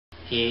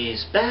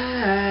He's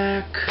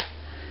back.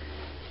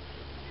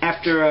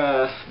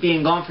 After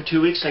being gone for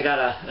 2 weeks, I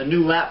got a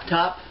new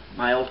laptop.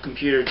 My old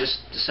computer just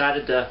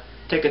decided to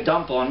take a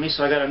dump on me,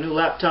 so I got a new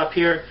laptop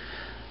here.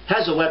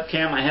 Has a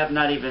webcam. I have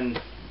not even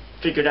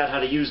figured out how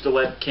to use the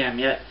webcam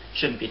yet.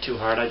 Shouldn't be too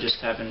hard. I just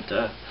haven't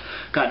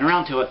gotten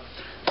around to it.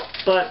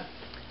 But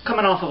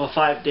coming off of a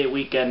 5-day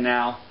weekend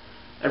now,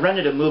 I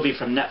rented a movie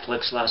from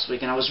Netflix last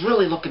week, and I was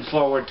really looking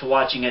forward to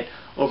watching it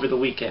over the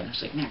weekend. I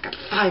was like, man, I got a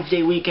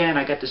 5-day weekend.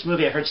 I got this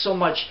movie. I heard so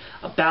much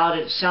about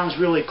it. It sounds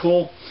really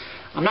cool.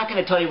 I'm not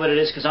going to tell you what it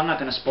is because I'm not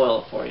going to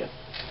spoil it for you.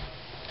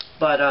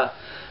 But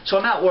so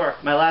I'm at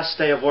work, my last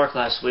day of work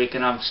last week,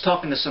 and I was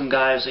talking to some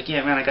guy. I was like,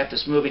 yeah, man, I got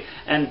this movie.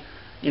 And,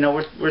 you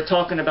know, we're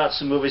talking about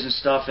some movies and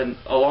stuff, and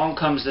along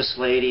comes this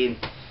lady. And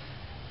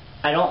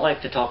I don't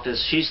like to talk to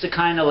this. She's the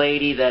kind of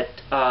lady that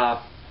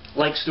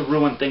likes to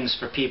ruin things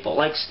for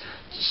people.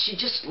 She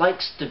just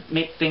likes to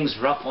make things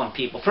rough on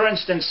people. For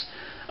instance,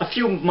 a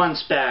few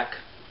months back,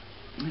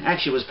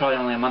 actually it was probably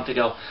only a month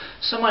ago,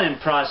 someone in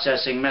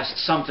processing messed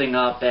something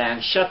up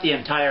and shut the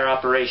entire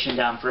operation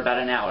down for about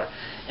an hour.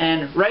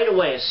 And right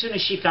away, as soon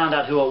as she found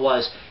out who it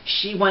was,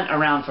 she went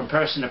around from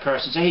person to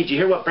person saying, hey, did you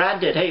hear what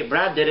Brad did? Hey,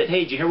 Brad did it.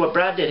 Hey, did you hear what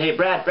Brad did? Hey,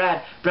 Brad.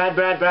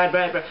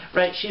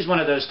 Right? She's one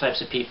of those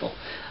types of people.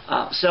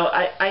 So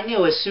I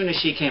knew as soon as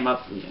she came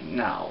up,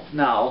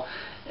 no.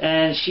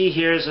 And she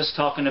hears us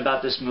talking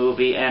about this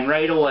movie, and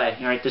right away,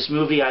 all right, this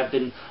movie I've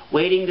been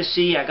waiting to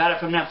see. I got it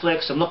from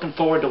Netflix. I'm looking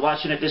forward to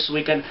watching it this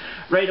weekend.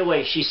 Right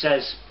away, she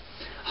says,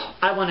 oh,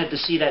 I wanted to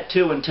see that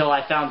too until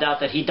I found out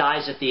that he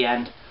dies at the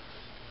end.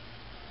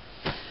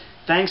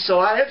 Thanks a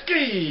lot.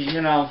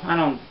 You know, I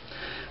don't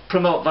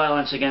promote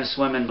violence against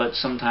women, but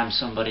sometimes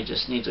somebody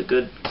just needs a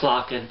good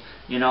clock, and,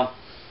 you know,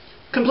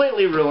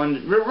 completely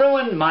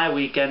ruined my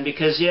weekend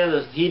because,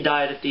 yeah, he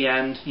died at the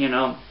end, you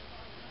know.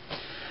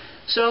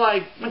 So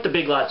I went to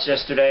Big Lots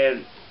yesterday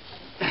and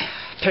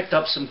picked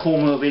up some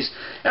cool movies.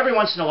 Every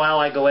once in a while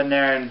I go in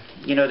there and,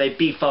 you know, they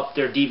beef up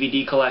their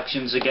DVD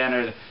collections again,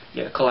 or,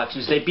 yeah,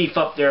 collections. They beef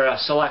up their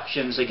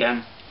selections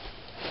again.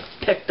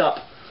 Picked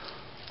up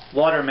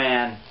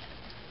Waterman.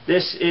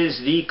 This is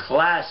the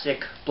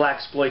classic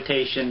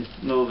blaxploitation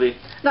movie.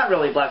 Not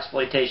really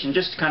blaxploitation,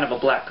 just kind of a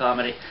black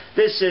comedy.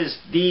 This is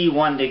the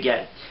one to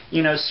get.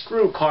 You know,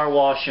 screw Car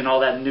Wash and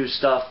all that new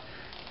stuff.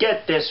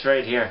 Get this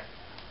right here.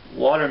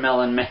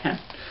 Watermelon Man.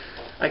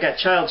 I got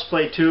Child's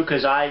Play too,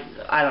 because I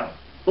don't know.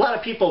 A lot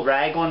of people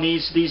rag on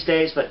these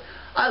days, but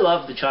I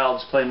love the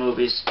Child's Play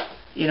movies.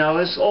 You know,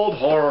 this old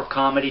horror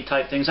comedy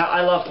type things.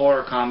 I love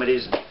horror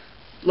comedies.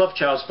 Love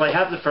Child's Play.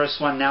 Have the first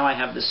one, now I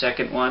have the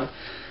second one.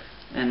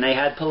 And they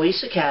had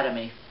Police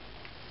Academy.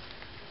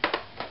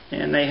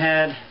 And they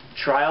had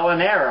Trial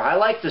and Error. I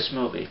like this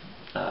movie.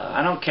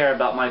 I don't care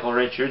about Michael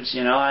Richards,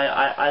 you know.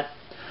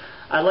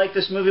 I liked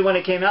this movie when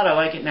it came out. I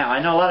like it now.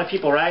 I know a lot of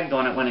people ragged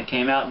on it when it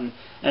came out, and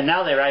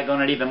now they rag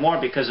on it even more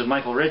because of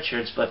Michael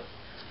Richards, but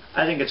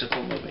I think it's a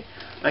cool movie.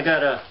 I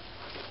got a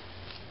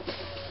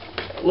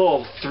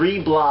little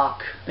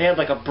 3-block, they had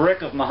like a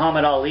brick of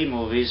Muhammad Ali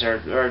movies, or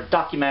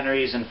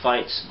documentaries and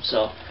fights,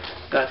 so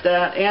got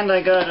that. And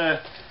I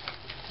got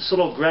this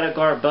little Greta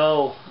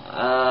Garbo,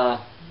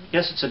 I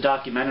guess it's a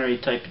documentary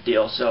type of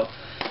deal, so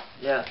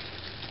yeah.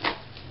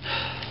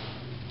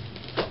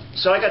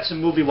 So I got some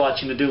movie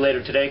watching to do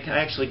later today. I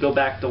actually go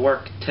back to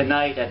work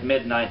tonight at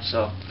midnight,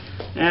 so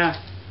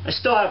yeah. I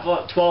still have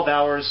 12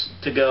 hours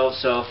to go,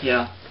 so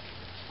yeah.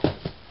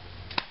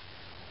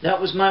 That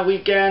was my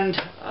weekend,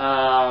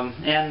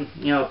 and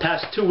you know, the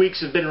past 2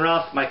 weeks have been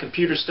rough. My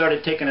computer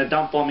started taking a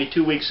dump on me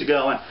 2 weeks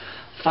ago, and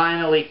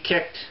finally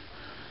kicked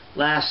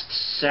last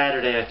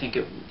Saturday. I think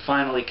it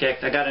finally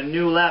kicked. I got a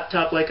new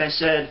laptop, like I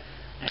said,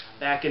 and I'm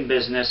back in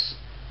business.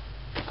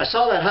 I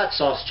saw that hot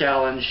sauce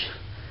challenge.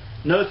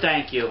 No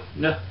thank you.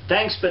 No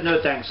thanks, but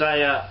no thanks.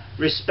 I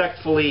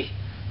respectfully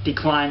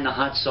decline the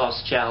hot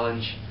sauce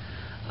challenge.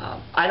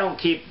 I don't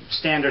keep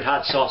standard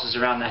hot sauces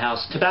around the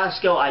house.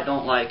 Tabasco I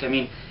don't like. I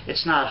mean,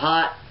 it's not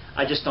hot.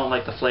 I just don't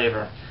like the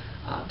flavor.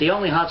 The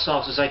only hot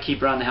sauces I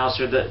keep around the house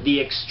are the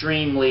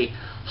extremely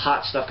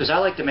hot stuff, because I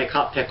like to make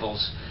hot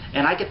pickles.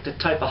 And I get the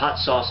type of hot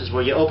sauces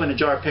where you open a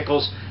jar of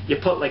pickles, you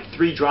put like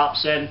 3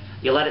 drops in,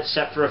 you let it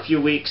set for a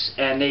few weeks,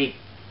 and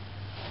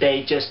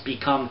they just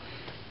become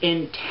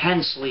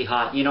intensely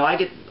hot. You know, I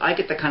get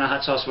the kind of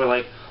hot sauce where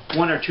like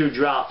 1 or 2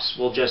 drops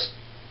will just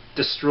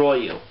destroy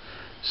you.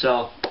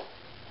 So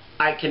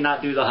I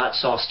cannot do the hot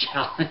sauce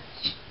challenge.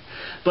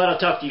 But I'll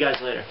talk to you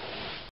guys later.